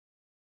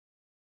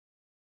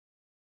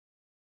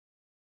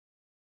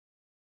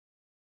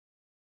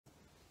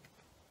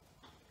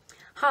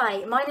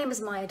Hi, my name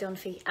is Maia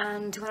Dunphy,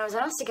 and when I was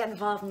asked to get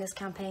involved in this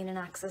campaign in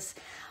Access,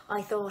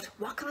 I thought,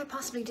 what can I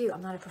possibly do?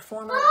 I'm not a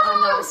performer, I'm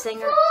not a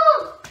singer.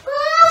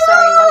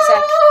 Sorry, 1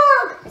 sec.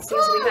 It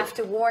seems we have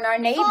to warn our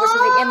neighbours of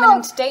the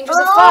imminent dangers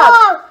of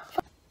fog.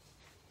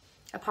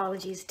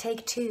 Apologies,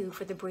 take 2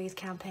 for the Breathe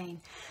campaign.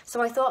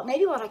 So I thought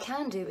maybe what I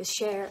can do is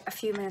share a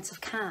few minutes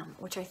of calm,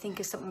 which I think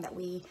is something that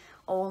we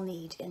all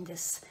need in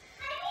this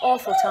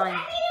awful time.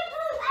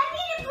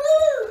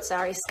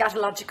 Sorry,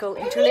 scatological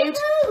interlude.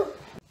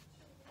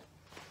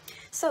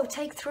 So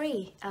take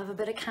 3 of a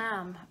bit of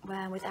calm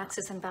with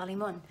Access and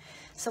Ballymun.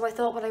 So I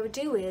thought what I would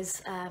do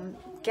is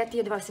get the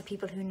advice of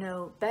people who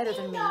know better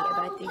than me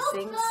about these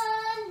things.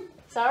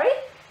 Sorry?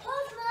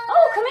 Postman.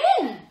 Oh, come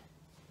in!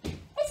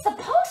 It's the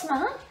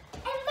postman!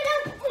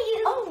 Envelope for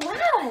you. Oh wow,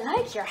 I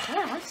like your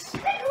hat.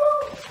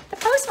 The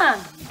postman!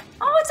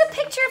 Oh, it's a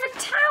picture of a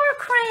tower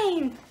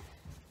crane!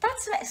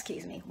 That's,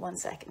 excuse me, 1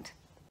 second.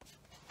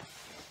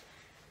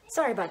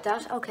 Sorry about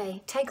that.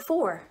 Okay, take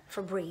 4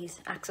 for Breathe,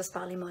 Access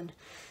Ballymun.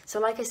 So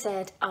like I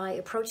said, I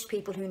approached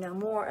people who know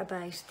more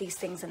about these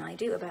things than I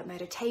do, about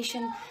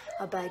meditation,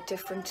 about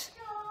different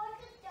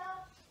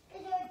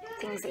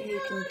things that you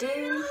can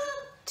do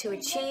to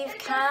achieve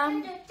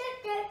calm.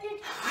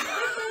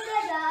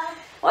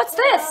 What's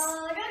this?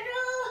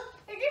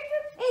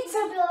 It's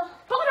a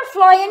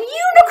butterfly and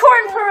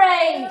unicorn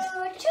parade!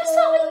 Just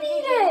what we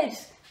needed!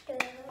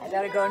 I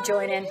better go and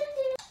join in.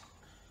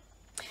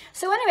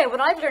 So anyway, what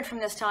I've learned from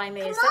this time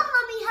is Come on,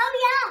 Mommy,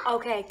 hurry up.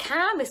 okay,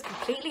 calm is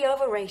completely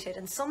overrated,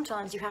 and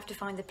sometimes you have to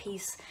find the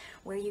peace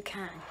where you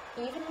can,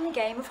 even in the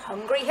game of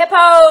hungry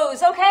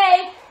hippos,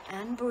 okay?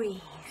 And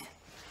breathe.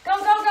 Go,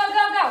 go!